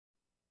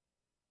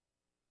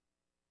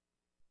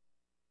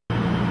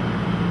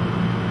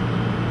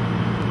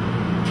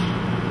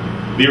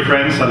Dear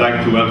friends, I'd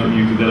like to welcome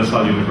you to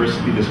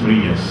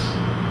DLSU-Dasma,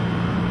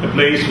 a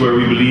place where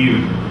we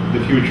believe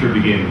the future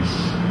begins.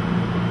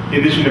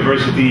 In this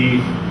university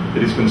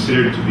that is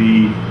considered to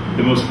be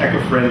the most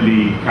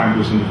eco-friendly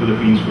campus in the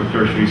Philippines for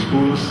tertiary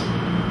schools,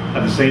 at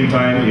the same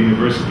time a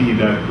university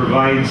that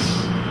provides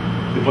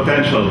the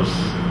potentials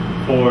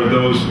for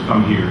those who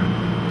come here.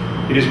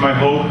 It is my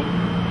hope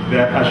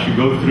that as you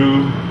go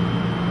through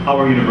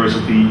our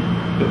university,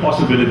 the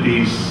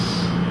possibilities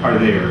are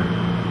there.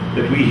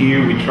 That we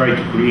here, we try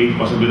to create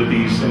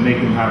possibilities and make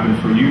them happen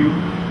for you,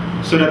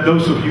 so that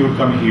those of you who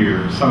come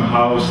here,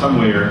 somehow,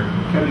 somewhere,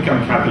 can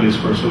become catalysts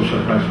for social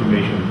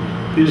transformation.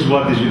 This is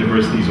what this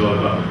university is all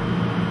about.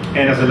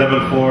 And as a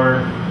level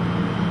 4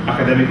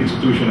 academic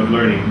institution of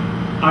learning,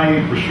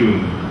 I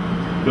presume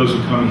those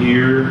who come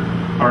here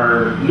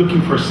are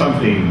looking for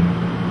something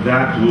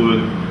that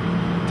would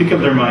tickle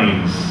their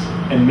minds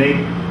and make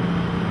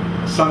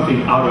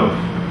something out of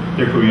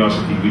their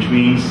curiosity, which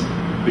means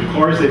the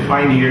course they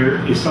find here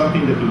is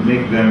something that will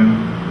make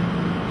them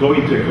go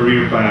into a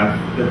career path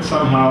that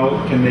somehow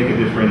can make a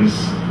difference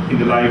in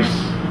the lives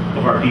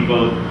of our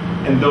people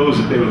and those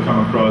that they will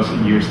come across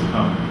in years to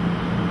come.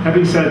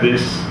 Having said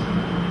this,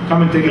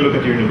 come and take a look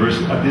at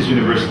this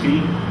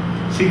university.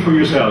 See for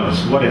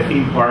yourselves what a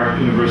theme park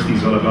university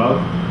is all about.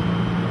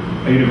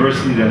 A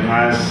university that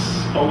has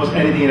almost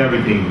anything and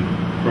everything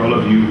for all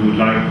of you who would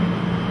like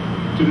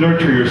to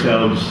nurture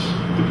yourselves,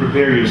 to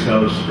prepare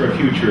yourselves for a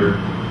future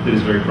that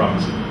is very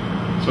promising.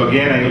 So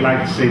again, I'd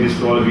like to say this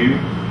to all of you.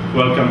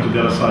 Welcome to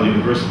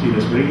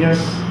DLSU-Dasma,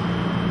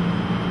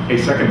 a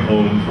second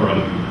home for all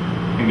of you.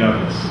 And God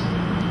bless.